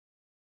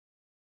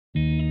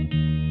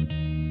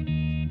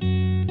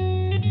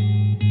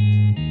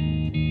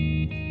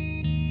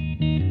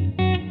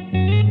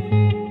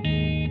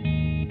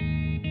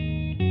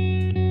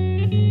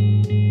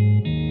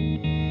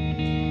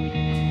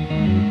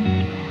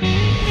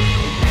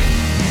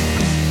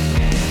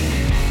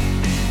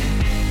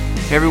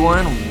Hey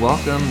everyone,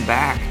 welcome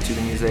back to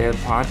the Musea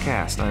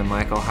podcast. I'm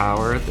Michael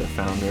Howard, the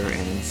founder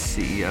and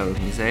CEO of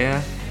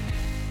Musea,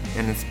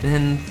 and it's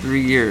been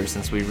 3 years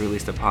since we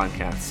released a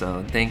podcast,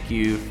 so thank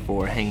you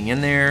for hanging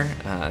in there.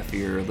 If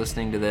you're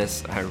listening to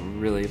this, I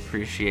really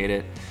appreciate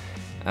it.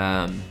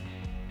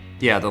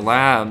 The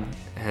lab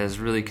has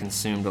really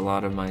consumed a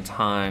lot of my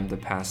time the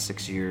past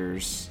 6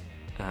 years,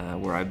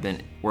 where I've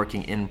been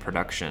working in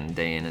production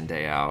day in and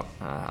day out,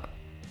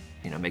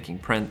 making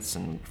prints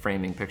and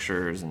framing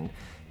pictures and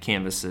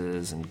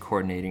canvases and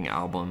coordinating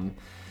album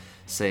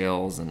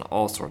sales and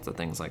all sorts of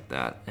things like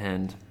that.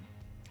 And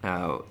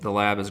the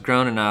lab has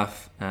grown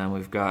enough, and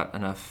we've got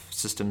enough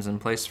systems in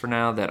place for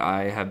now that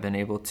I have been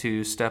able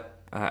to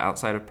step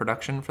outside of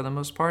production for the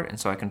most part, and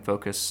so I can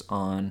focus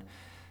on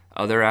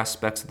other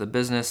aspects of the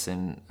business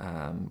and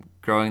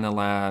growing the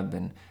lab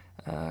and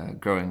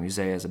growing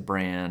Musea as a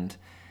brand.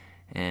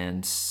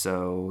 And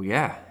so,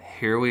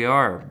 here we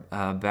are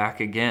back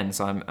again.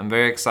 So I'm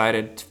very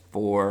excited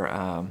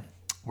for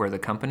where the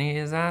company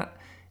is at,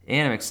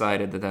 and I'm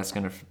excited that that's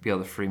going to be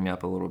able to free me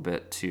up a little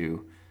bit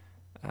to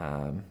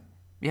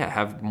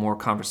have more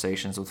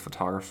conversations with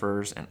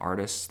photographers and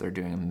artists. They're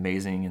doing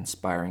amazing,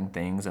 inspiring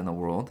things in the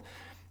world.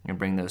 I'm going to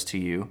bring those to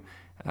you.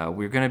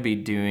 We're going to be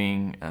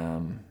doing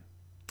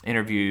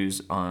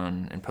interviews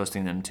on and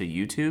posting them to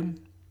YouTube,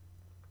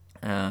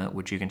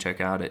 which you can check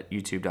out at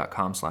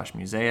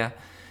youtube.com/musea.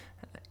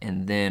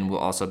 And then we'll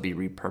also be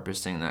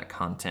repurposing that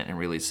content and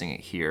releasing it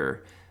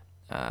here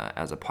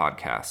as a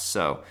podcast.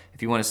 So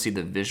if you want to see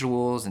the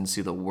visuals and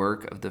see the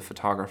work of the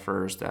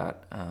photographers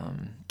that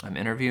I'm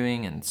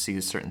interviewing and see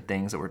certain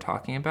things that we're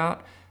talking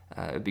about,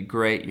 it'd be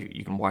great.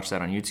 You can watch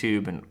that on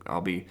YouTube, and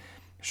I'll be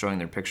showing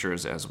their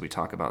pictures as we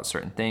talk about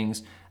certain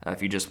things.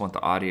 If you just want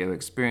the audio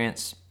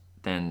experience,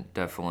 then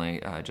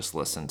definitely just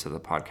listen to the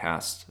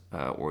podcast,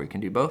 or you can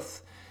do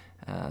both.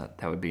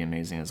 That would be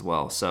amazing as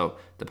well. So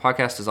the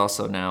podcast is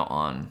also now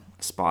on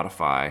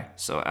Spotify,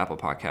 so Apple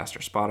Podcast or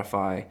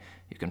Spotify.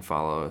 You can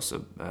follow,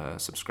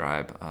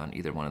 subscribe on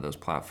either one of those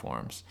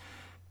platforms.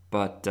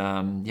 But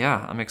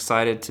I'm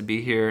excited to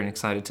be here and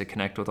excited to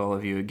connect with all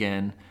of you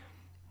again.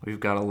 We've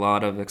got a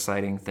lot of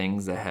exciting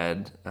things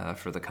ahead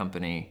for the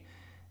company,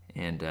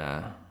 and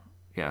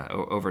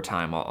over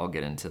time I'll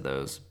get into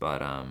those.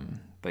 But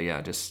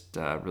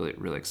really,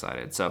 really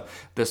excited. So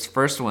this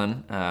first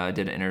one, I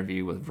did an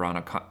interview with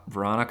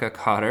Veronica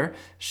Cotter.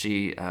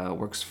 She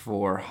works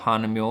for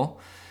Hahnemühle,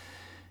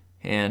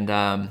 and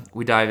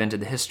we dive into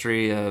the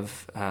history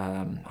of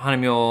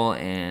Hahnemühle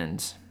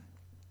and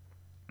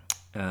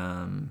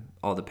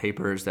all the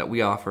papers that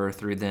we offer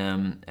through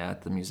them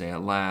at the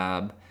Musea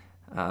Lab,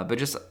 but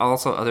just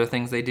also other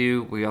things they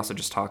do. We also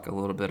just talk a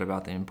little bit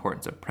about the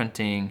importance of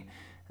printing,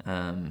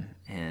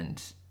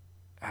 and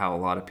how a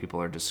lot of people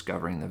are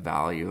discovering the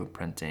value of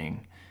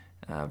printing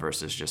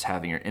versus just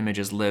having your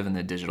images live in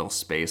the digital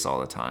space all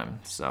the time.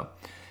 So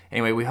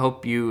anyway, we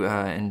hope you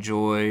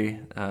enjoy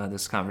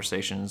this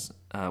conversations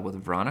with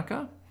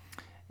Veronica,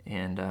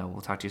 and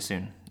we'll talk to you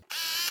soon.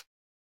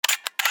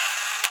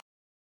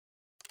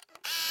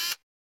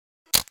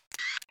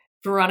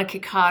 Veronica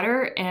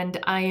Cotter, and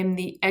I am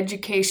the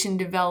Education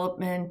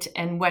Development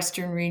and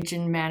Western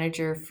Region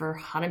Manager for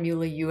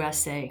Hahnemühle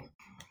USA.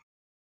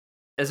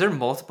 Is there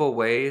multiple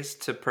ways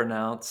to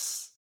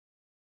pronounce?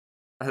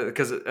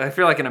 Because I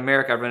feel like in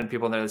America, I've run into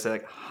people in there that say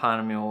like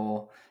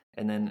Hahnemühle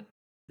and then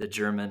the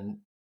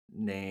German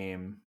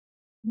name.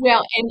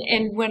 Well,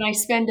 and when I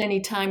spend any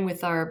time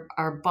with our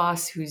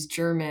boss who's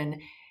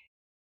German,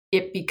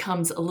 it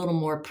becomes a little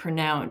more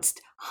pronounced,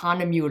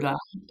 Hahnemühle.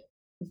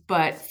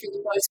 But for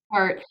the most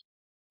part,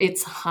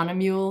 it's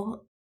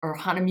Hahnemühle or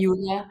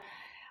Hahnemühle.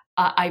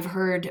 I've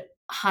heard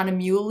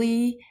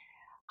Hahnemühle,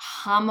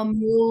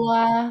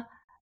 Hamamühle.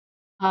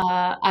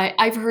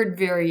 I've heard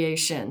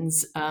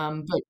variations,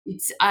 but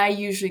I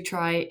usually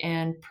try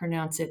and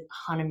pronounce it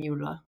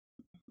Hahnemühle.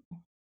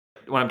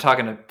 When I'm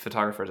talking to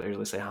photographers, I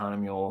usually say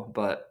Hahnemühle,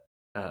 but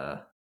and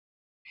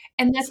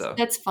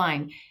that's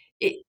fine.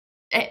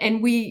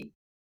 And we,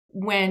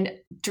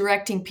 when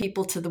directing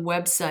people to the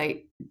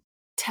website,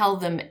 tell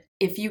them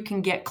if you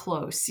can get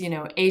close,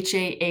 Hahn,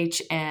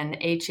 Hanem,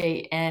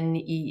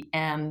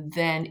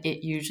 then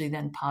it usually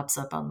then pops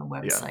up on the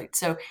website. Yeah.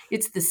 So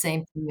it's the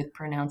same thing with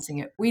pronouncing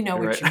it. We know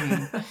what you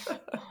mean.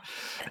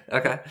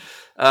 Okay.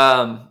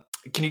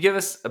 Can you give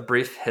us a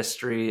brief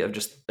history of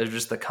just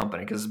the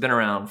company? Because it's been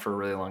around for a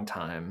really long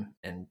time,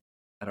 and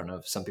I don't know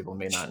if some people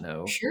may not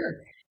know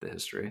the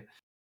history.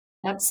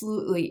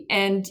 Absolutely.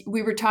 And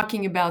we were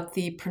talking about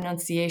the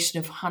pronunciation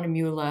of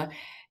Hahnemühle.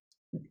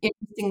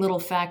 Interesting little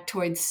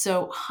factoid.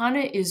 So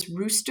Hahne is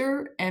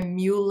rooster and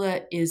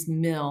Mühle is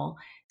mill.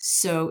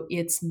 So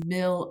it's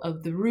mill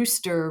of the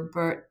rooster,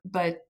 but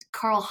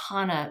Karl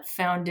Hahne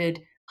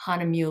founded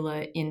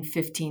Hahnemühle in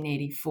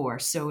 1584,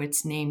 so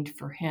it's named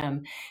for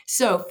him.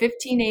 So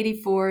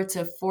 1584, it's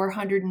a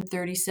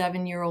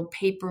 437-year-old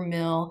paper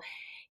mill.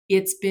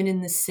 It's been in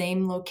the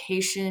same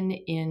location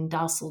in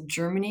Dassel,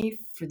 Germany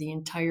for the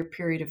entire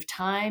period of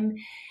time.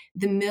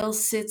 The mill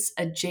sits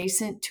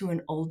adjacent to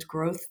an old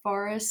growth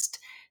forest.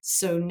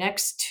 So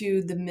next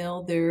to the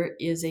mill, there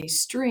is a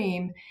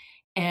stream,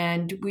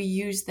 and we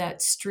use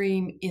that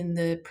stream in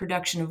the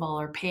production of all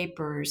our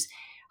papers.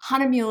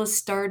 Hahnemühle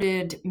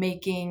started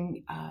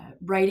making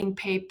writing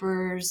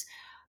papers,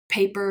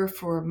 paper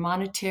for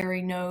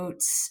monetary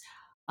notes,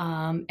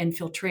 and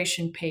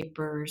filtration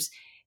papers.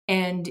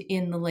 And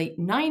in the late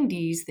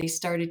 90s, they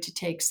started to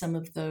take some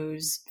of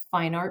those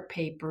fine art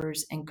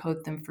papers and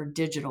coat them for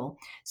digital.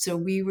 So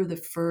we were the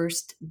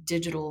first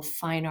digital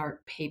fine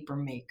art paper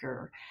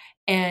maker.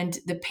 And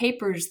the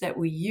papers that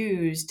we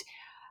used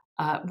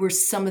were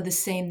some of the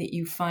same that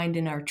you find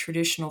in our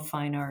traditional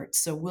fine art.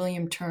 So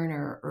William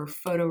Turner or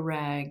photo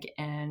rag,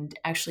 and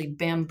actually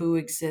bamboo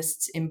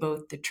exists in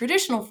both the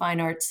traditional fine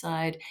art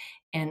side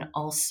and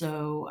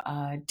also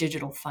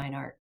digital fine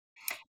art.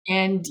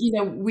 And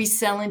we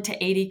sell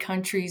into 80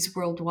 countries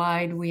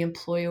worldwide. We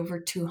employ over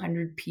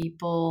 200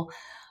 people.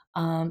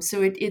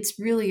 So it's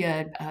really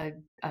a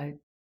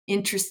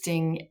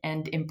interesting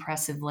and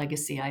impressive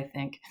legacy, I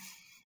think.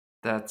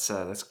 That's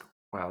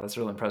wow, that's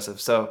really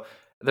impressive. So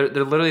they're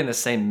literally in the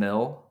same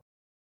mill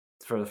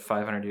for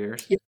 500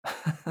 years.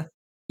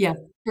 Yeah,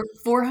 for Yeah,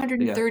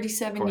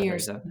 437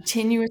 years, 437.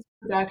 continuous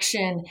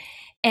production.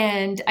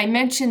 And I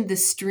mentioned the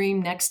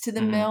stream next to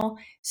the Mhm. mill.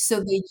 So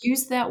they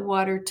use that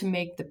water to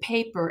make the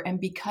paper. And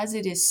because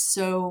it is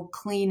so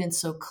clean and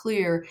so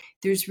clear,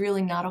 there's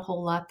really not a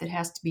whole lot that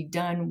has to be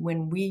done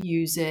when we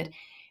use it.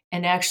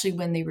 And actually,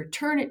 when they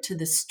return it to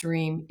the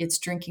stream, it's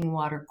drinking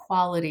water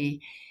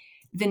quality.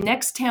 The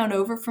next town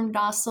over from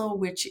Dassel,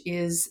 which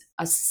is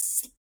a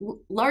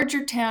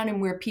larger town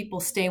and where people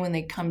stay when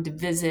they come to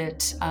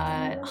visit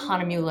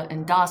Hahnemühle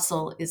and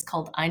Dassel, is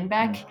called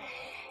Einbeck. Mm.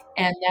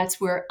 And that's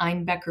where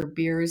Einbecker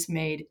beer is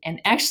made. And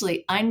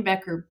actually,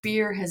 Einbecker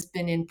beer has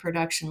been in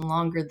production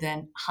longer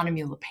than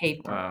Hahnemühle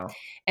paper. Wow.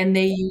 And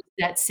they use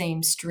that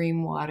same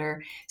stream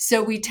water.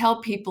 So we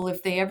tell people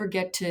if they ever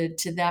get to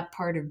that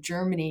part of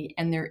Germany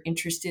and they're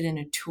interested in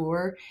a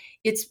tour,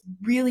 it's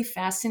really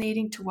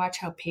fascinating to watch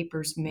how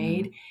paper's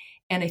made. Mm.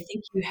 And I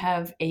think you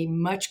have a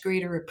much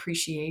greater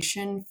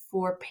appreciation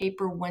for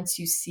paper once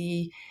you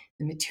see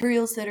the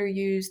materials that are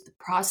used, the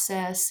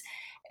process.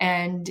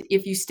 And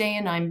if you stay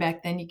in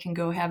Einbeck, then you can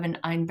go have an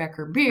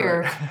Einbecker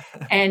beer. Right.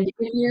 And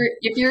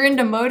if you're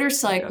into Yeah.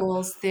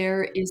 motorcycles,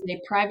 there is a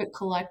private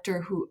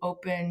collector who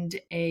opened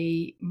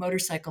a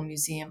motorcycle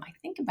museum, I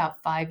think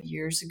about 5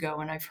 years ago,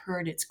 and I've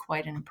heard it's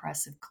quite an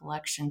impressive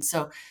collection.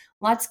 So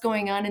lots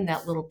going on in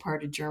that little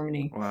part of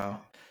Germany.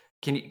 Wow.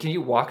 Can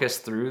you walk us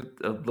through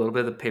a little bit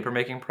of the paper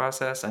making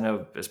process? I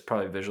know it's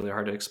probably visually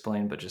hard to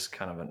explain, but just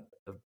kind of a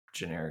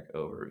generic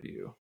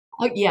overview.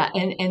 Oh, yeah,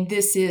 and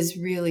this is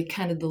really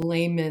kind of the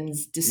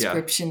layman's Yeah.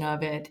 description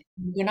of it.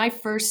 When I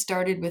first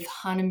started with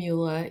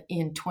Hahnemühle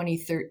in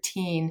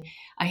 2013,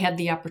 I had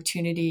the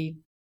opportunity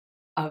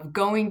of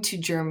going to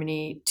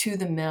Germany to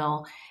the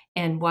mill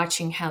and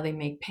watching how they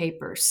make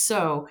paper.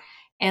 So,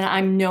 and I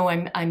know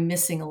I'm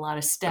missing a lot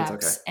of That's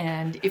okay. steps.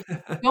 And if you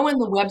go on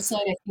the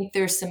website, I think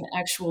there's some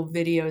actual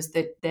videos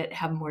that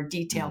have more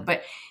detail. Mhm.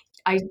 But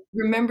I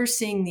remember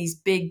seeing these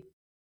big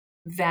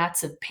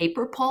vats of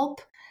paper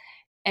pulp,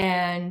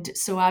 and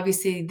so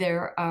obviously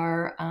there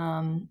are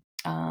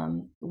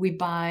we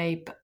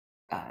buy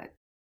uh,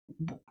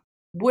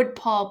 wood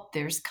pulp,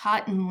 there's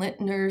cotton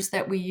linteners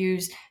that we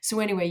use. So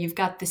anyway, you've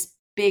got this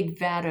big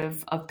vat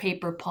of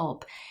paper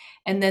pulp.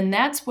 And then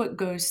that's what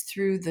goes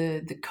through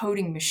the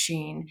coating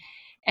machine.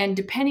 And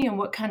depending on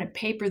what kind of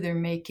paper they're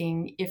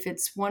making, if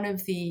it's one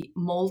of the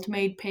mold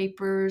made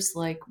papers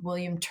like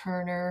William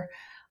Turner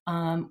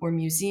or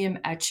museum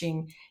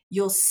etching,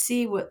 you'll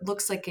see what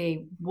looks like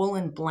a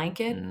woolen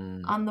blanket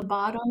Mm. on the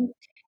bottom.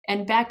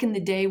 And back in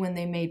the day when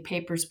they made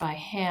papers by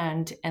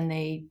hand and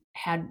they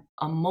had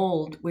a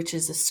mold, which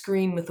is a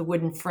screen with a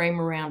wooden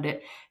frame around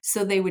it,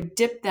 so they would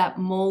dip that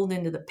mold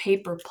into the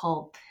paper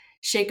pulp,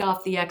 shake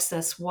off the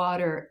excess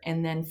water,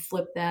 and then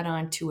flip that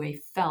onto a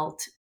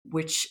felt,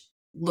 which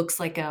looks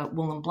like a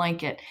woolen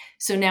blanket.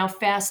 So now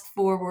fast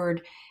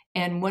forward,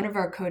 and one of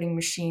our coating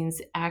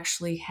machines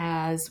actually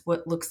has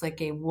what looks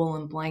like a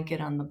woolen blanket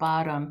on the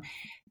bottom,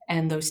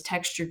 and those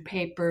textured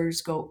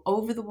papers go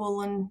over the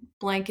woolen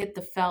blanket,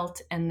 the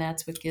felt, and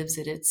that's what gives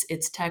it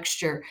its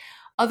texture.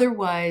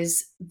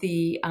 Otherwise,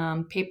 the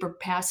paper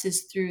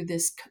passes through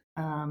this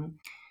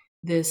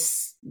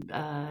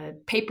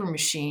paper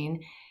machine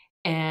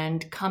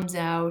and comes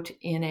out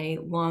in a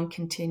long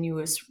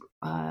continuous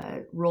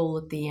roll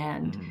at the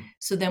end. Mhm.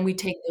 So then we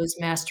take those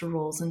master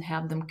rolls and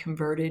have them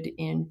converted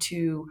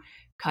into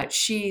cut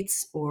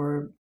sheets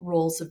or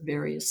rolls of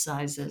various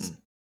sizes. Mm.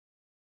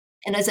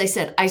 And as I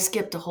said, I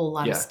skipped a whole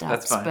lot of Yeah,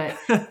 that's steps, fine. but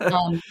yeah.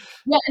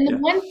 And the Yeah.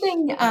 one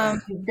thing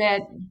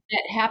that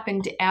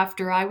happened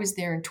after I was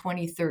there in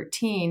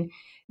 2013,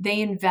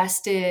 they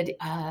invested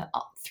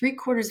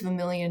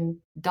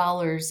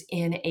 $750,000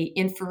 in a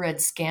infrared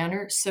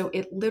scanner, so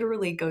it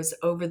literally goes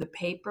over the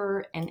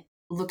paper and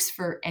looks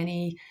for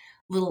any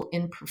little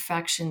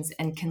imperfections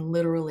and can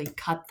literally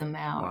cut them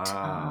out.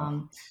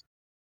 Wow.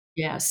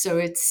 Yeah,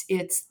 so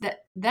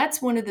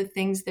that's one of the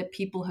things that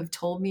people have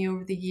told me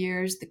over the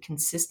years, the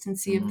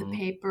consistency of the Mm-hmm.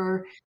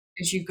 paper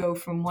as you go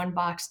from one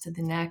box to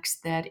the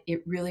next, that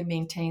it really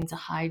maintains a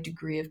high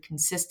degree of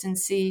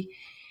consistency.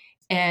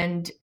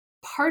 And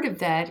part of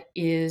that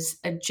is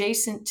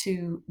adjacent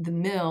to the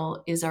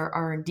mill is our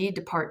R&D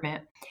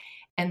department.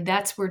 And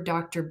that's where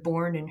Dr.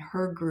 Bourne and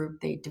her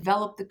group, they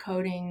develop the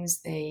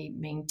coatings, they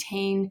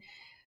maintain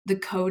the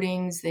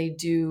coatings, they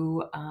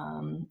do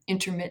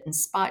intermittent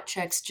spot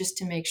checks just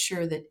to make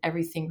sure that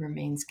everything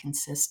remains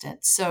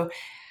consistent. So,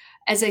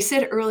 as I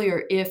said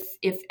earlier, if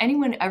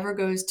anyone ever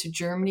goes to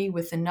Germany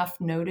with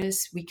enough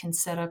notice, we can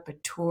set up a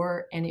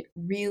tour, and it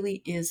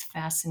really is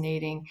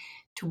fascinating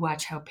to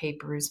watch how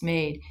paper is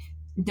made,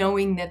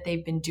 knowing that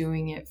they've been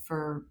doing it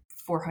for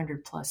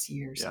 400 plus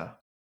years. Yeah,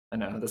 I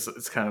know this.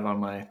 It's kind of on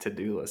my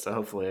to-do list. So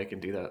hopefully I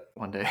can do that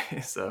one day.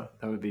 So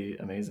that would be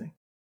amazing.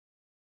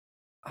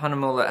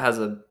 Hahnemühle has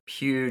a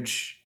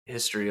huge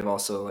history of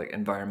also like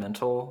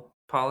environmental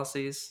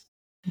policies.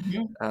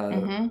 Mhm. Uh,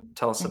 Mhm.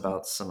 Tell us Mhm.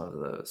 about some of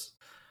those.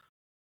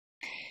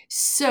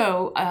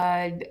 So,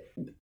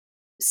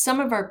 some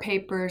of our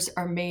papers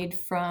are made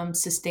from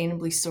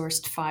sustainably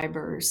sourced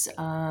fibers.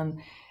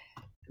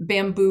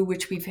 Bamboo,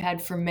 which we've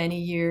had for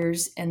many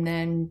years, and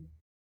then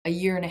a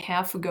year and a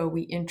half ago,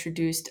 we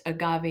introduced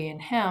agave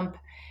and hemp,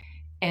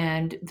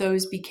 and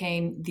those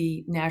became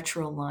the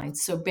natural line.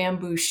 So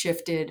bamboo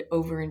shifted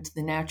over into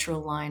the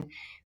natural line.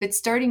 But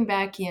starting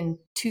back in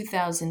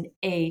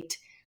 2008,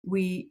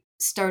 we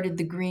started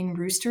the Green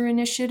Rooster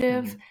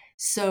Initiative. Mm-hmm.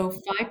 So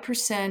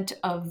 5%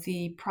 of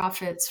the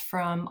profits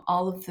from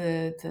all of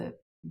the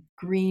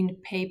green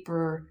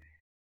paper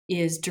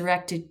is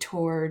directed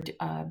toward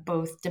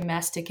both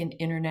domestic and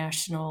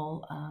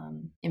international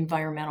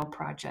environmental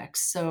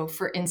projects. So,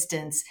 for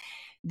instance,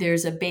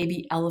 there's a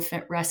baby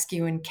elephant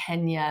rescue in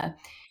Kenya.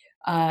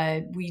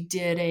 We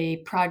did a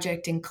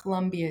project in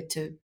Colombia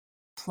to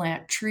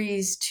plant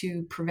trees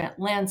to prevent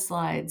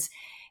landslides.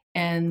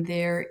 And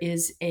there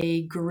is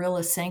a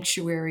gorilla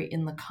sanctuary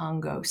in the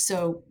Congo.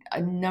 So, a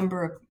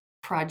number of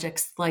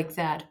projects like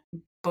that,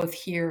 both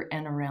here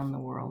and around the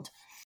world.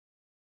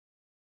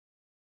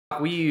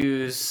 We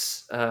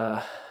use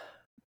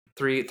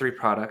three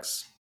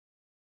products.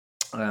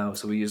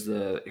 So we use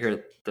the here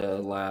at the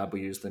lab.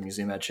 We use the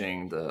museum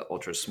etching, the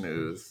ultra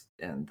smooth,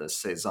 and the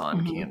Cezanne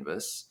Mm-hmm.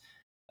 canvas.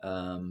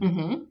 Um,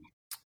 Mm-hmm.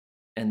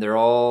 and they're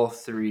all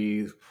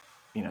three,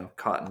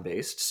 cotton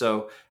based.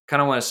 So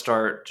kind of want to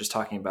start just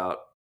talking about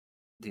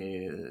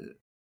the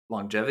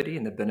longevity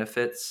and the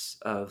benefits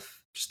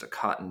of just a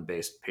cotton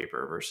based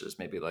paper versus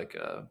maybe like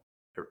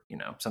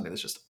something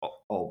that's just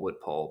all wood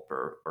pulp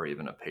or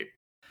even a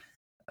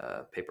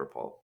paper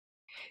pulp.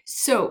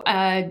 So,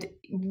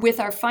 with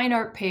our fine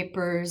art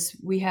papers,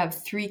 we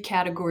have three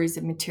categories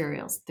of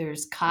materials.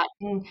 There's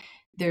cotton,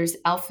 there's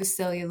alpha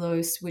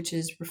cellulose, which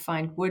is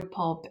refined wood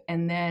pulp,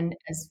 and then,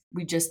 as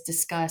we just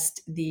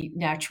discussed, the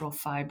natural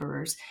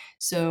fibers,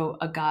 so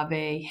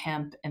agave,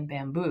 hemp, and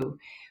bamboo.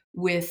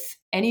 With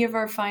any of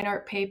our fine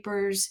art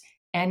papers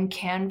and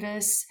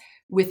canvas,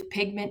 with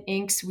pigment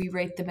inks, we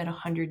rate them at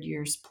 100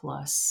 years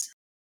plus.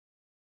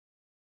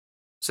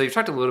 So you've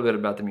talked a little bit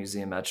about the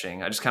museum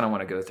etching. I just kind of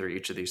want to go through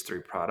each of these three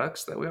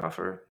products that we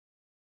offer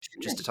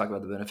just to talk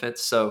about the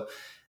benefits. So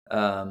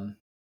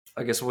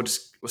I guess we'll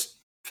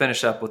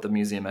finish up with the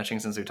museum etching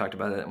since we talked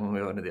about it when we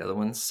go into the other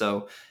ones.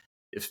 So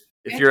if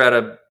Okay. you're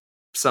at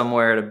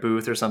somewhere at a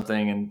booth or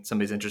something and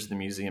somebody's interested in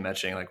museum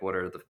etching, like what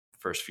are the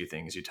first few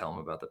things you tell them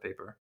about the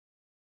paper?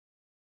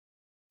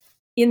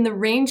 In the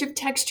range of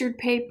textured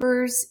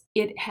papers,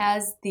 it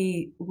has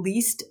the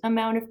least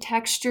amount of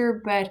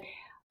texture, but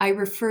I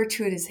refer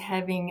to it as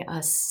having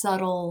a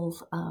subtle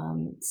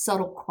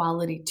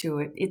quality to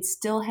it. It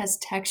still has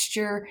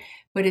texture,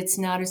 but it's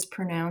not as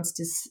pronounced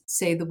as,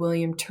 say, the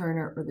William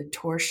Turner or the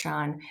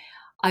Torsion.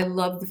 I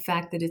love the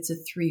fact that it's a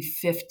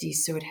 350,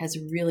 so it has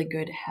a really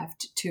good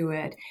heft to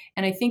it.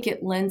 And I think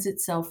it lends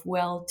itself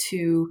well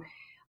to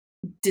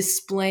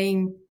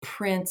displaying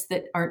prints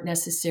that aren't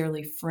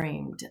necessarily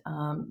framed.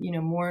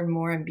 More and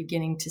more I'm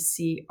beginning to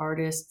see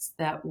artists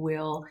that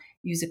will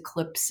use a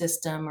clip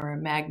system or a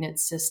magnet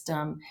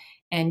system,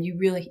 and you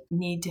really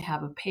need to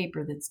have a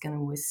paper that's going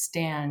to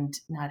withstand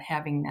not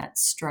having that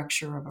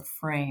structure of a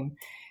frame.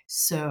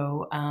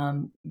 So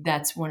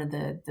that's one of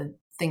the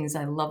things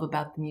I love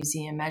about the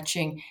museum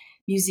etching.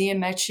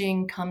 Museum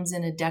etching comes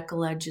in a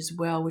decollage as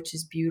well, which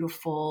is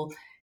beautiful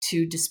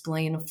to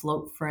display in a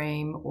float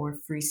frame or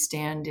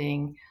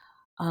freestanding.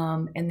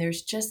 And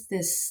there's just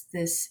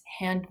this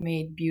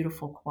handmade,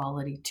 beautiful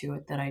quality to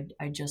it that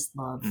I just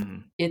love. Mm-hmm.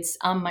 It's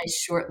on my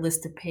short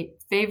list of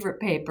favorite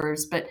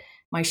papers, but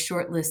my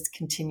short list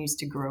continues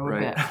to grow a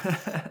Right.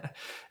 bit.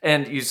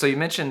 And you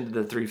mentioned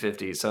the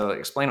 350. So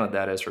explain what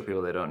that is for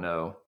people that don't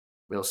know.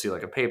 We'll see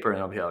like a paper and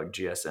it'll be like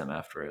GSM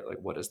after it. Like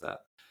what is that?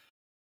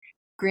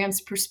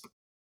 grams per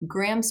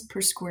grams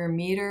per square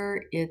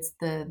meter. It's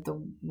the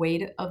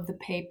weight of the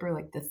paper,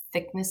 like the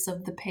thickness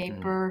of the Mm.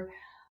 paper.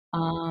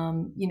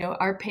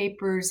 Our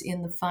papers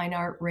in the fine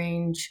art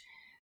range,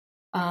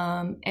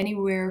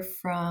 anywhere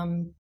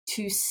from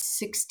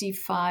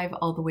 265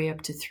 all the way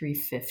up to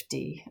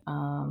 350.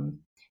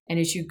 And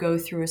as you go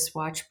through a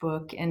swatch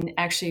book, and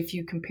actually, if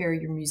you compare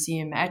your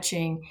museum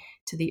etching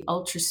to the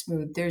ultra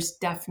smooth, there's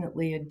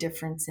definitely a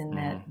difference in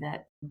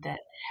that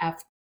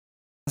half.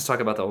 Let's talk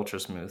about the ultra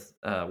smooth.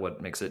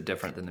 What makes it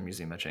different than the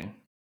museum etching?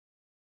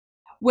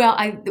 Well,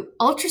 the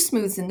ultra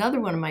smooth is another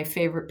one of my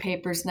favorite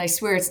papers, and I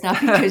swear it's not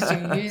because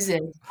you use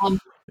it.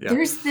 Yeah.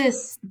 There's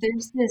this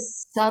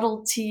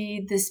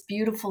subtlety, this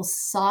beautiful,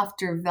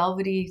 softer,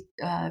 velvety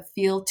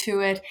feel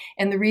to it.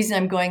 And the reason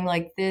I'm going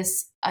like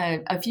this,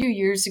 a few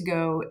years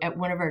ago at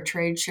one of our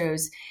trade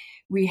shows,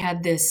 we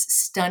had this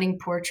stunning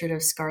portrait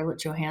of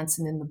Scarlett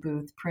Johansson in the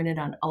booth, printed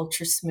on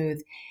ultra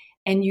smooth,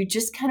 and you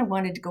just kind of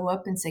wanted to go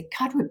up and say,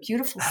 "God, what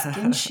beautiful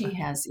skin she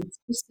has! It's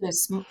just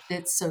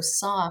it's so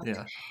soft."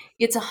 Yeah.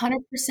 It's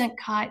 100%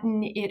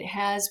 cotton. It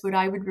has what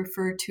I would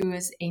refer to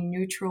as a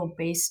neutral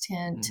base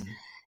tint,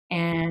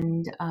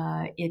 and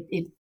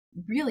it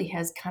really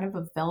has kind of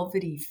a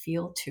velvety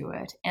feel to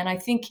it. And I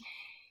think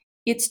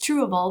it's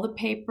true of all the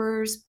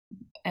papers,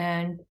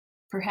 and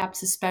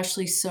perhaps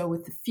especially so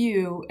with the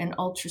few, and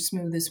Ultra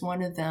Smooth is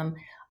one of them.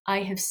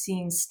 I have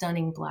seen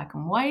stunning black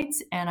and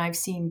whites, and I've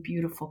seen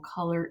beautiful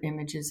color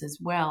images as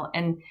well.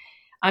 And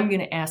I'm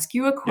going to ask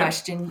you a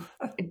question.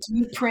 Do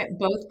you print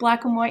both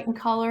black and white and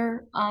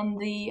color on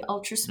the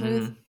Ultra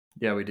Smooth?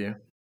 Yeah, we do.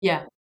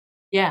 Yeah,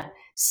 yeah.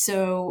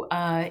 So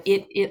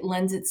it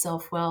lends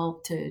itself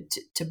well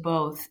to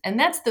both, and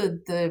that's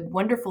the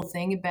wonderful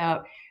thing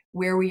about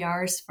where we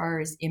are as far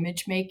as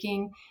image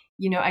making.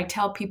 I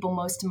tell people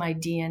most of my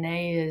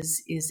DNA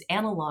is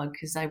analog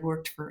because I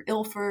worked for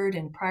Ilford,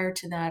 and prior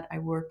to that, I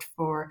worked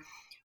for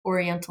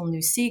Oriental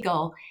New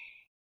Seagull,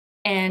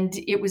 and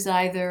it was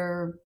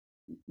either,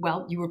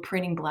 well, you were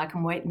printing black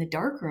and white in the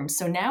darkroom.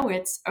 So now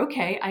it's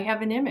okay. I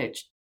have an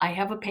image. I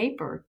have a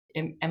paper.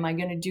 Am I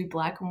going to do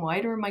black and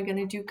white, or am I going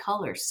to do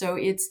color? So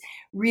it's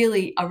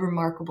really a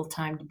remarkable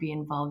time to be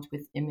involved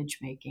with image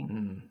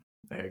making.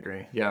 I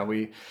agree. Yeah,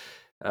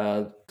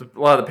 a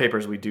lot of the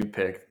papers we do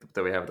pick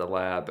that we have at the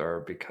lab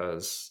are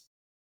because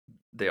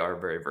they are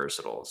very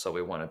versatile. So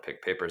we want to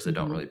pick papers that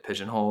don't really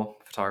pigeonhole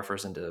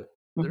photographers into it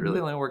really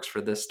only works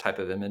for this type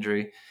of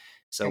imagery.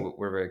 So Right.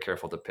 we're very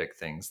careful to pick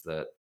things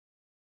that,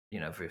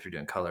 if you're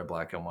doing color,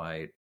 black and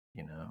white,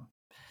 kind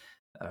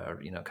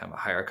of a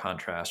higher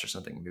contrast or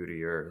something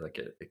moodier, like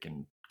it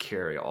can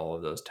carry all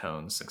of those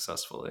tones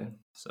successfully.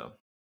 So,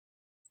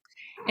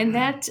 And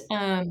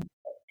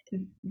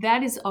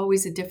that is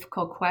always a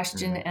difficult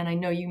question, and I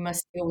know you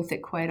must deal with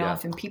it quite yeah,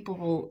 often. People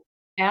will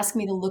ask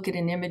me to look at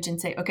an image and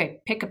say,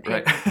 "Okay, pick a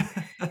right.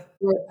 paper."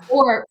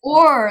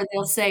 Or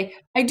they'll say,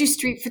 "I do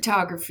street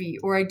photography,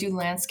 or I do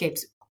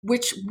landscapes."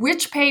 Which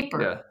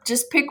paper? Yeah.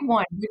 Just pick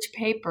one. Which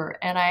paper?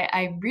 And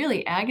I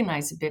really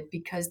agonize a bit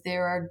because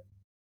there are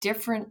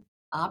different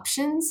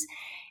options,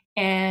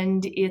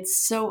 and it's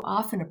so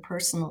often a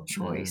personal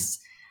choice.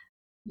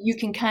 You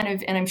can kind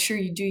of, and I'm sure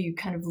you do, you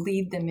kind of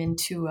lead them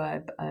into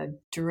a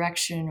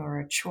direction or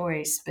a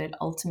choice, but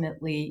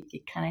ultimately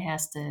it kind of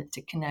has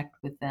to connect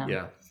with them.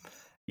 Yeah.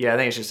 Yeah, I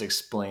think it's just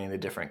explaining the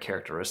different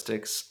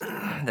characteristics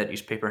that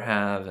each paper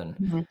have,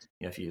 and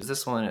if you use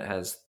this one, it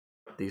has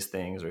these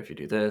things, or if you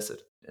do this,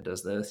 it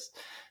does this,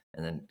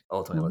 and then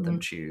ultimately let them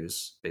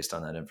choose based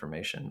on that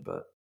information.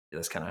 But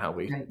that's kind of how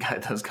we Right.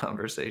 guide those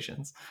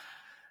conversations.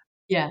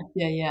 Yeah.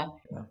 Yeah.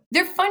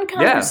 They're fun Yeah.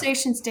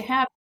 conversations to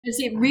have because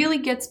it really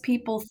gets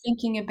people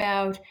thinking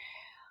about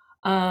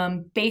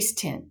base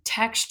tint,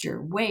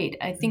 texture, weight.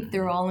 I think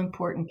they're all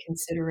important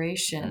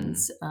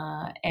considerations.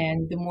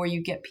 And the more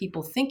you get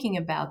people thinking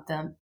about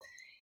them,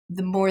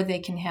 the more they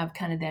can have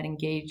kind of that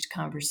engaged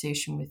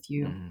conversation with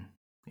you.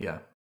 Yeah.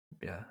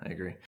 Yeah, I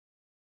agree.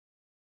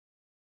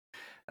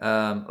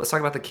 Let's talk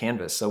about the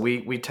canvas. So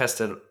we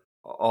tested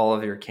all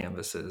of your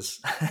canvases.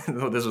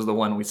 This was the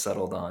one we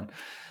settled on.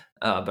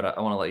 But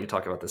I want to let you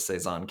talk about the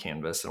Cezanne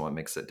canvas and what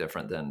makes it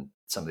different than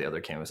some of the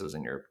other canvases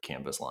in your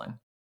canvas line.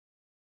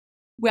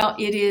 Well,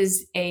 it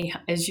is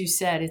as you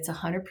said, it's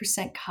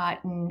 100%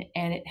 cotton,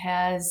 and it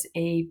has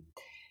you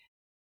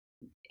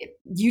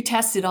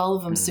tested all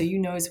of them, so you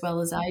know as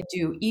well as I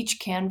do. Each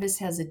canvas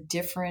has a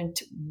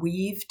different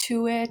weave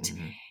to it.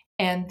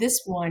 And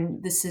this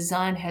one, the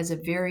Cezanne, has a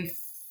very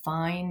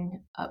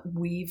fine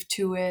weave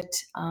to it.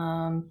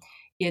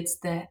 It's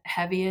the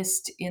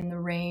heaviest in the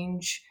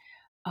range.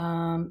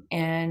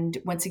 And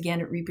once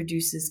again, it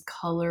reproduces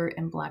color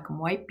and black and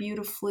white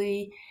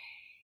beautifully.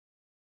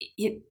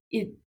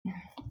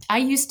 I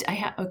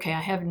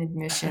have an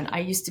admission. I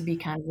used to be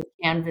kind of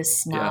a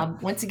canvas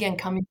snob. Once again,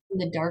 coming from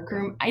the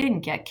darkroom, I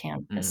didn't get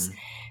canvas.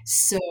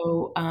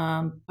 So,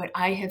 but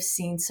I have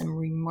seen some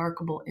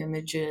remarkable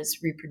images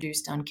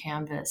reproduced on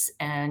canvas,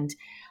 and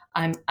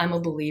I'm a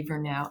believer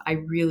now. I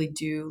really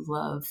do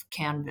love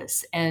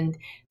canvas, and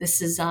the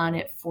Cezanne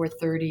at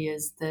 430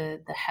 is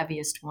the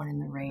heaviest one in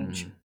the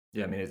range.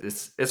 Yeah, I mean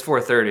it's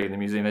 430, and the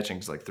museum etching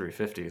is like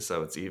 350,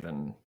 so it's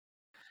even.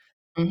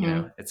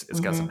 It's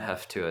got some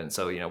heft to it, and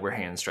so we're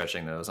hand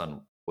stretching those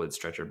on wood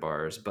stretcher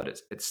bars,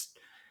 but its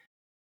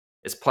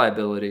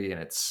pliability and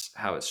its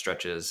how it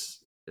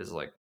stretches is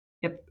like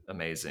Yep,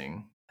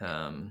 amazing.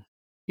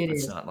 it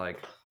It's is. not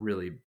like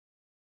really,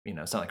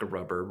 it's not like a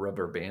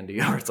rubber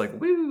bandy or it's like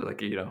woo,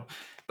 like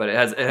but it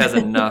has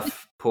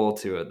enough pull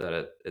to it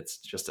that it's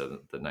just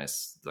the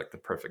nice, like the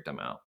perfect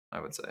amount,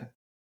 I would say.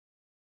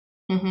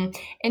 hmm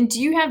And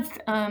do you have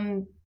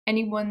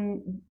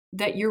anyone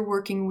that you're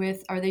working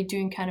with? Are they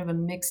doing kind of a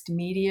mixed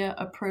media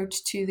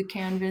approach to the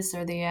canvas?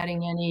 Are they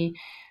adding any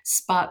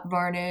spot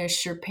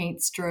varnish or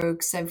paint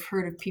strokes? I've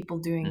heard of people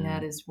doing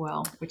that Mhm. as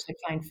well, which I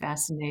find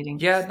fascinating.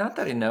 Yeah, not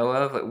that I know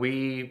of. Like,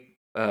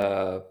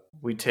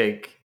 we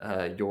take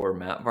your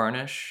matte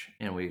varnish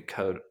and we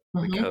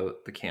hmm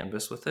coat the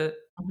canvas with it.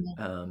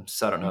 hmm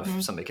So I don't know if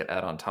hmm somebody could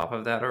add on top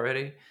of that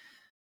already.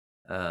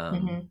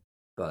 hmm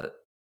But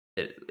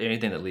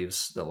anything that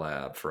leaves the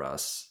lab for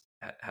us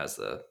has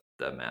the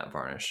matte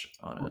varnish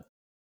on it.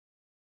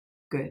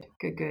 Good,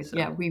 good, good. So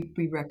Yeah,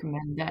 we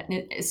recommend that,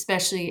 and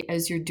especially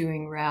as you're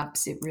doing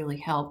wraps, it really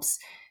helps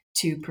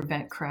to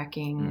prevent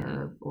cracking,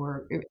 hmm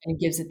or and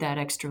gives it that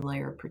extra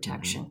layer of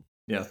hmm protection.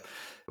 yeah.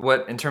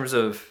 What in terms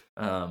of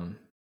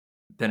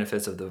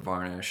benefits of the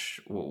varnish?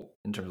 Well,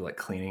 in terms of like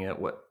cleaning it,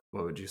 what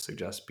would you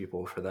suggest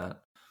people for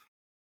that?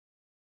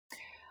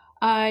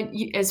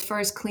 As far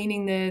as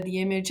cleaning the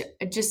image,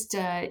 just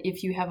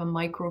if you have a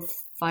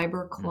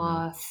microfiber hmm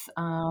cloth,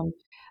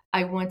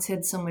 I once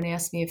had someone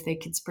ask me if they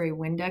could spray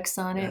Windex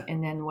on it Yeah,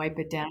 and then wipe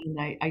it down, and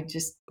I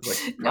just like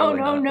no,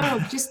 probably no, not. no,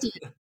 just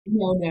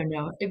no, no,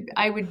 no.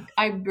 I would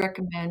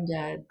recommend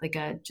like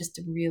a just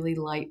a really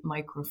light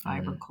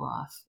microfiber hmm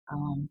cloth.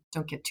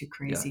 Don't get too Yeah.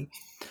 crazy.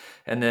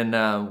 And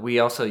then we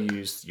also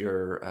used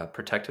your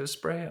protective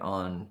spray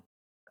on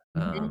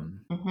hmm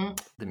um, hmm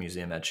the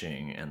museum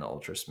etching and the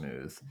ultra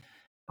smooth.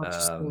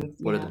 Ultra smooth,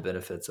 What are the yeah.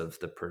 benefits of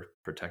the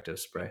protective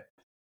spray?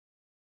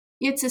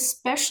 It's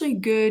especially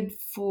good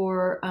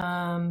for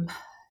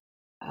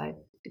uh,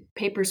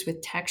 papers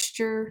with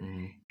texture,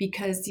 Mm,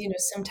 because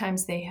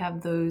sometimes they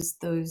have those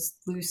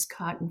loose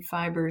cotton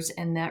fibers,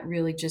 and that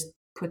really just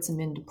puts them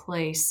into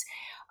place.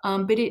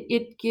 But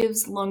it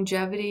gives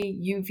longevity,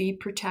 UV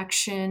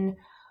protection.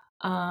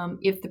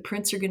 If the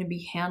prints are going to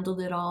be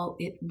handled at all,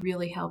 it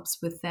really helps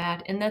with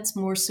that, and that's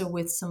more so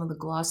with some of the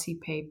glossy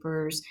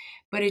papers.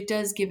 But it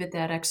does give it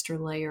that extra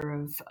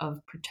layer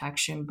of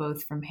protection,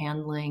 both from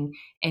handling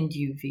and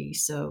UV.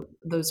 So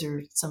those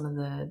are some of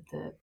the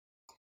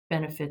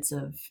benefits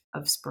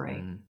of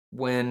spray.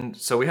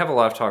 so we have a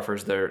lot of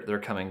photographers. They're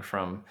coming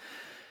from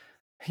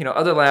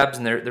other labs,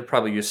 and they're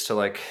probably used to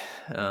like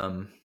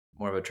um,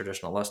 more of a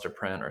traditional luster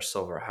print or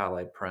silver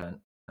halide print.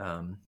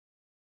 Um,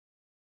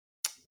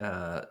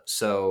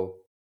 so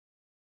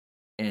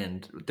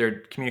and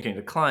they're communicating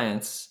to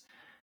clients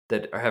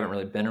that haven't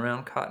really been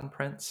around cotton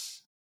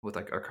prints with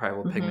like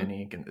archival pigment hmm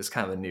ink, and it's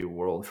kind of a new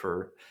world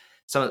for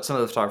some of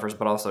the photographers,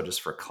 but also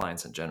just for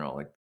clients in general.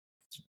 Like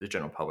the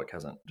general public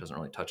doesn't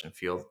really touch and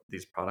feel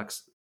these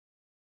products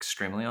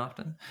extremely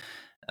often.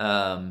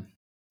 Um,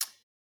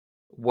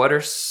 what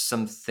are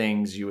some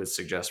things you would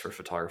suggest for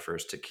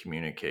photographers to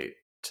communicate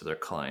to their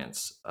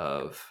clients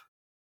of,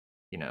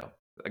 you know,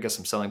 I guess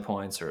some selling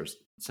points or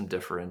some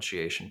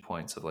differentiation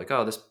points of like,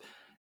 oh,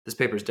 this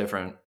paper is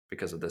different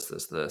because of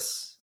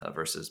this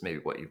versus maybe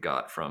what you've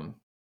got from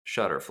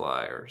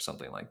Shutterfly or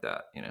something like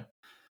that, you know?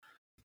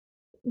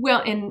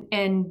 Well,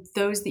 and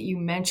those that you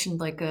mentioned,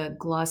 like a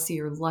glossy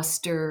or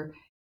luster,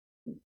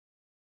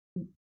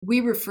 we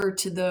refer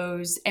to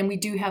those, and we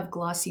do have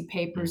glossy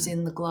papers Mm,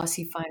 in the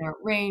glossy fine art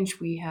range.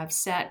 We have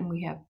satin,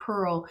 we have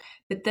pearl,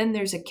 but then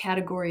there's a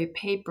category of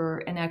paper,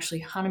 and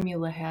actually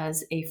Hahnemühle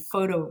has a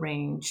photo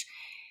range,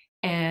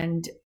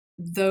 and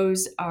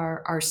those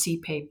are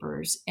RC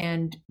papers.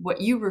 And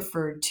what you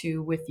referred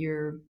to with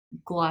your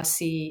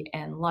glossy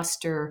and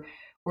luster,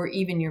 or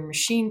even your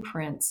machine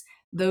prints,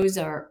 those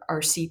are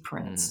RC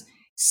prints. mm,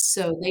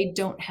 So they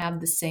don't have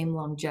the same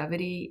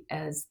longevity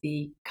as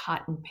the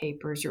cotton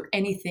papers or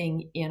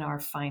anything in our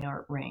fine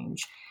art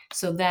range.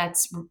 So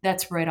that's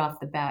right off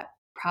the bat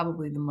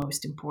probably the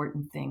most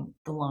important thing,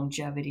 the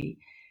longevity.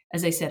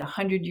 As I said,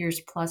 100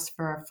 years plus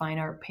for our fine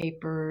art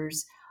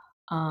papers.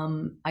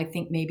 I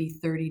think maybe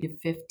 30 to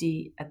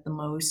 50 at the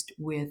most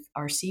with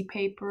RC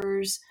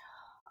papers.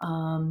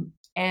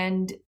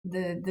 And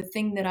the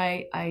thing that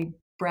I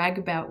brag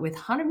about with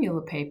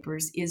Hahnemühle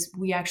papers is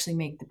we actually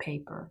make the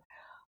paper.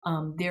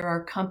 There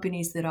are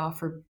companies that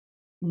offer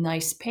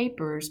nice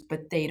papers,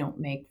 but they don't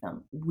make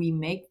them. We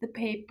make the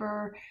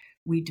paper,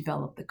 we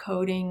develop the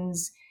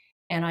coatings,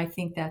 and I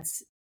think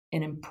that's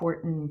an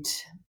important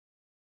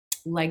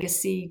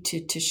legacy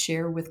to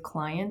share with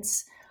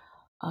clients.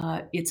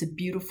 It's a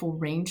beautiful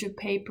range of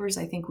papers.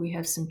 I think we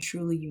have some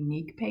truly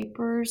unique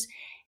papers.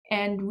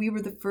 And we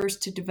were the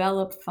first to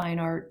develop fine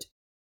art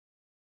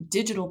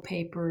digital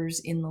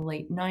papers in the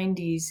late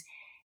 90s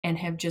and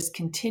have just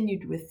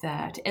continued with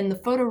that. And the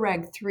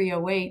PhotoRag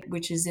 308,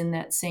 which is in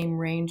that same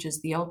range as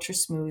the Ultra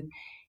Smooth,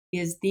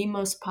 is the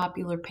most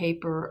popular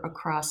paper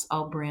across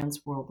all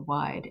brands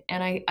worldwide.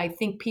 And I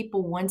think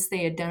people, once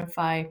they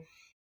identify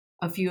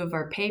a few of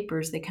our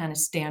papers, they kind of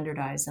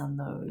standardize on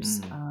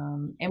those. mm,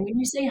 And when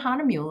you say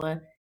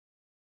Hahnemühle,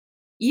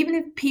 even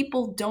if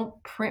people don't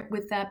print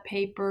with that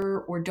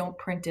paper or don't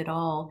print at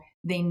all,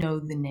 they know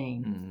the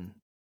name. Mm.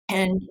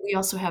 And we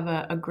also have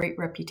a great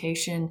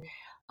reputation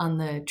on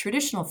the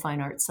traditional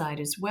fine art side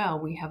as well.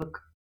 We have a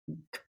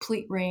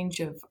complete range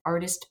of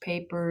artist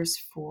papers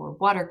for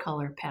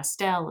watercolor,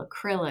 pastel,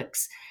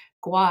 acrylics,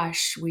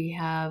 gouache. We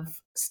have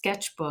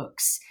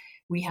sketchbooks.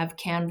 We have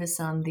canvas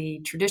on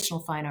the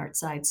traditional fine art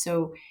side.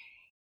 So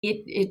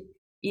it it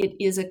it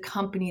is a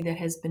company that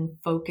has been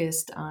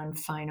focused on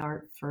fine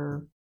art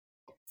for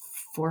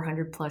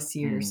 400 plus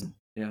years. Mm.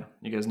 Yeah,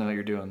 you guys know what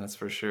you're doing. That's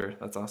for sure.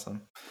 That's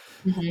awesome.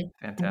 Mhm, mhm.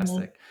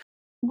 Fantastic.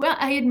 Well,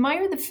 I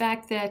admire the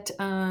fact that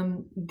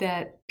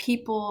that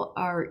people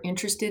are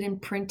interested in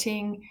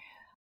printing.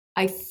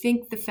 I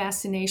think the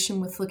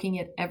fascination with looking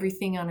at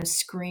everything on a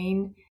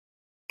screen,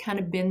 kind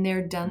of been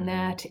there, done Mm.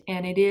 that,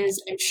 and it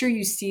is. I'm sure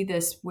you see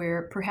this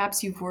where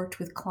perhaps you've worked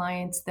with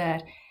clients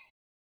that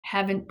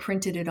haven't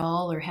printed at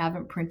all or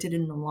haven't printed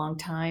in a long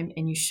time,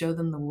 and you show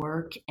them the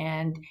work,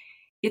 and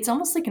it's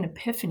almost like an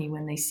epiphany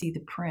when they see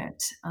the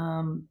print.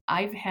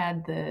 I've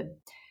had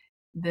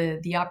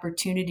the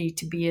opportunity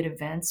to be at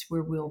events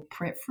where we'll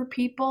print for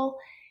people,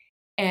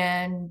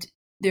 and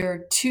there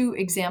are two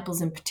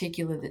examples in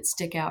particular that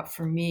stick out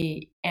for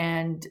me.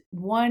 And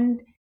one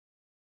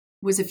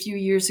was a few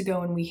years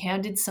ago, and we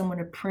handed someone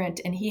a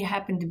print, and he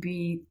happened to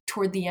be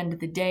toward the end of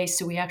the day,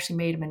 so we actually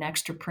made him an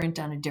extra print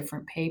on a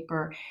different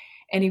paper.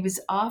 And he was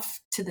off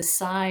to the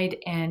side,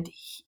 and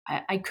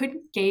I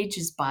couldn't gauge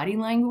his body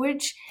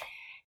language.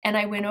 And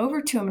I went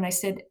over to him and I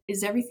said,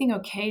 "Is everything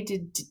okay?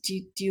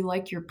 Do you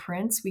like your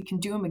prints? We can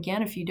do them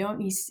again if you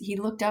don't." And he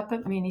looked up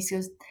at me and he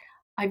says,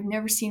 "I've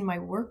never seen my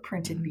work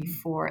printed Mm.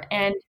 before."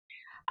 And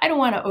I don't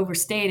want to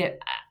overstate it.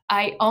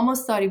 I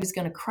almost thought he was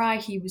going to cry.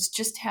 He was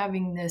just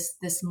having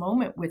this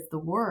moment with the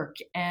work,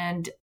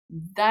 and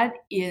that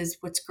is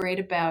what's great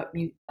about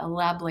a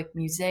lab like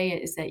Musea,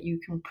 is that you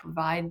can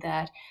provide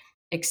that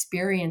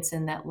experience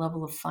and that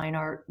level of fine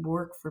art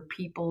work for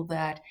people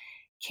that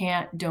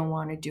don't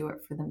want to do it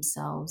for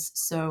themselves.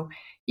 So,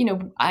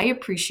 I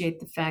appreciate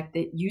the fact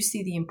that you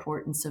see the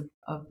importance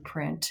of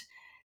print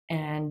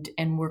and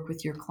work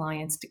with your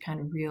clients to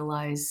kind of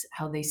realize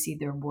how they see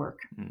their work.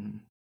 Mm.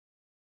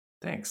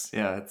 Thanks.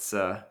 Yeah, it's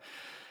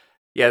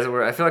yeah.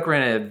 So I feel like we're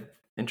in an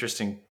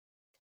interesting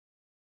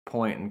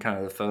point in kind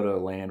of the photo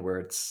land where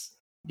it's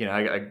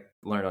I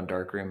learned on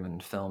darkroom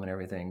and film and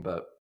everything,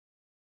 but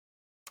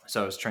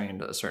so I was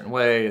trained a certain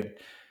way.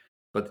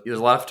 But there's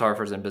a lot of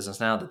photographers in business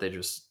now that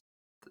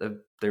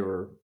they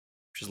were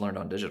just learned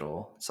on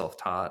digital,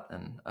 self-taught,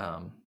 and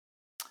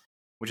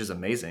which is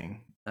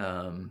amazing.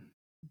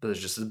 But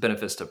there's just the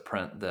benefits to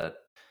print that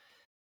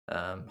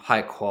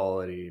high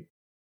quality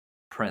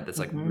print that's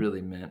like Mhm.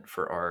 really meant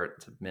for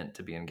art, meant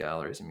to be in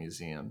galleries and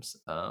museums.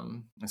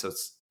 And so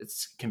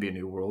it's can be a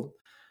new world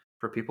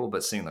for people,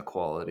 but seeing the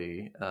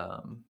quality,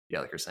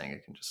 yeah, like you're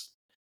saying,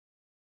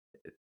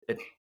 it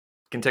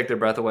can take their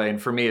breath away.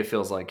 And for me, it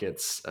feels like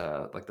it's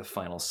like the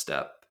final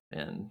step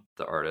in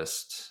the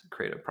artist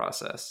creative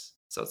process.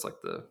 So it's like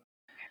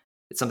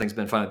it's something's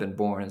been finally been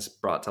born, it's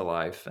brought to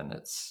life, and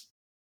it's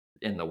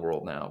in the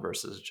world now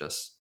versus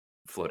just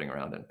floating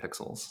around in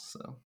pixels.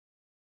 So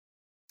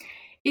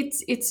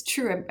It's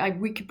true.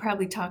 We could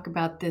probably talk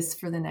about this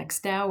for the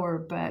next hour,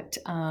 but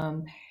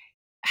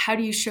how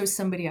do you show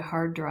somebody a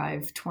hard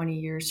drive 20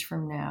 years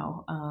from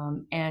now?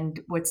 And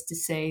what's to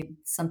say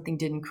something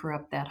didn't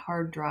corrupt that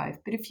hard drive?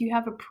 But if you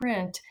have a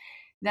print,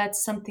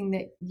 that's something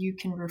that you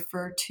can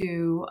refer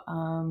to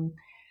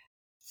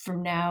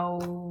from now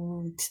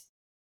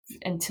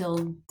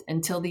until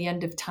the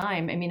end of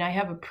time. I mean, I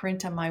have a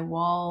print on my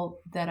wall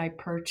that I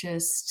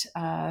purchased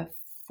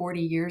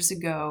 40 years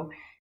ago,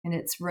 and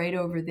it's right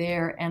over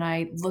there. And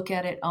I look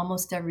at it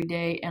almost every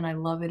day, and I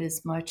love it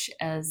as much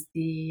as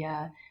the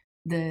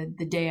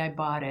day I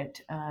bought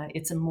it.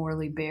 It's a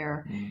Morley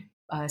Bear mm,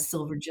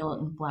 silver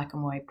gelatin black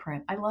and white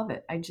print. I love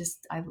it.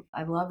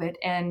 I love it.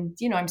 And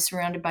I'm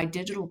surrounded by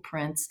digital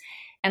prints,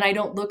 and I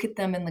don't look at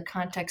them in the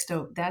context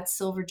of that's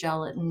silver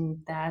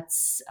gelatin,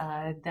 that's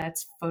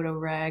photo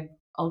rag,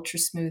 ultra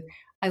smooth.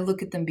 I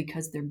look at them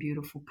because they're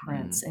beautiful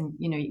prints, mm, and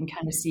you can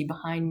kind of see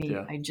behind me.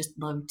 yeah, I just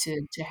love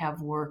to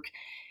have work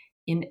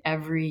in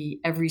every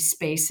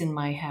space in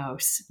my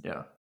house.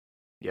 yeah,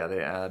 yeah.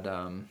 They add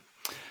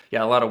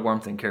yeah, a lot of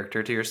warmth and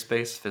character to your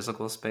space,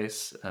 physical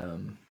space,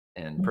 and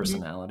Mhm.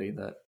 personality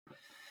that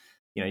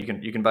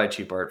you can buy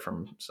cheap art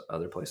from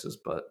other places,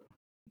 but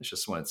it's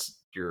just when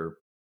it's your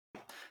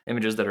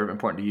images that are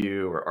important to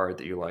you or art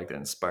that you like that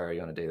inspire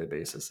you on a daily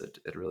basis, it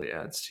really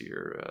adds to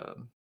your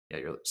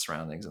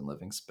surroundings and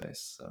living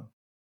space. So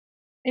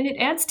And it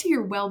adds to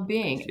your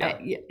well-being. yeah.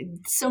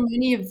 So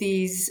many of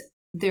these,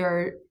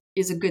 there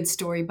is a good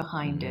story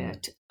behind Hmm.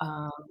 it,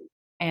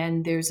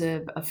 and there's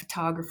a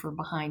photographer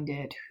behind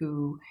it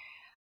who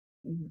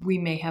we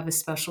may have a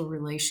special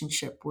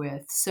relationship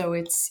with. So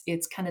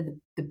it's kind of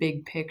the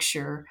big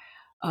picture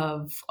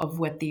of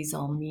what these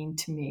all mean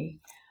to me.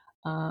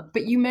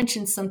 But you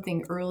mentioned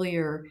something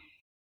earlier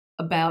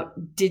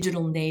about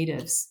digital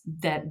natives,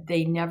 that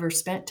they never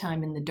spent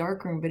time in the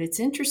darkroom. But it's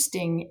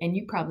interesting, and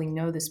you probably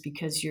know this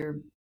because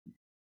you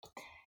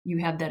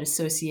have that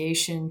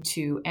association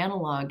to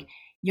analog.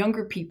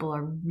 Younger people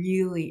are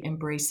really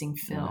embracing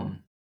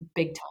film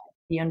big time.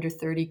 The under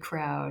 30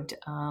 crowd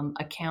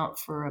account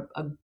for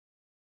a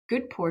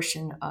good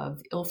portion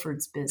of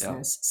Ilford's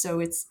business. So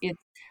it's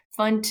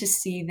fun to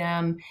see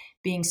them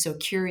being so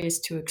curious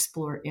to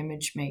explore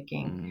image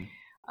making.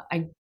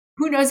 I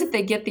Who knows if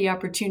they get the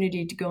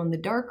opportunity to go in the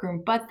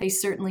darkroom, but they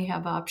certainly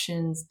have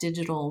options,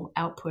 digital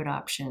output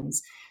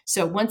options.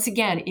 So once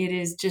again, it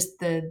is just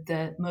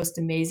the most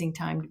amazing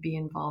time to be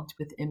involved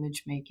with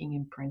image making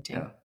and printing.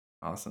 Yeah,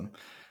 awesome.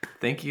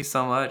 Thank you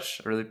so much.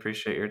 I really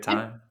appreciate your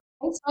time.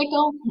 Thanks,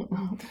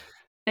 Michael.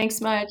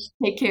 Thanks much.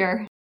 Take care.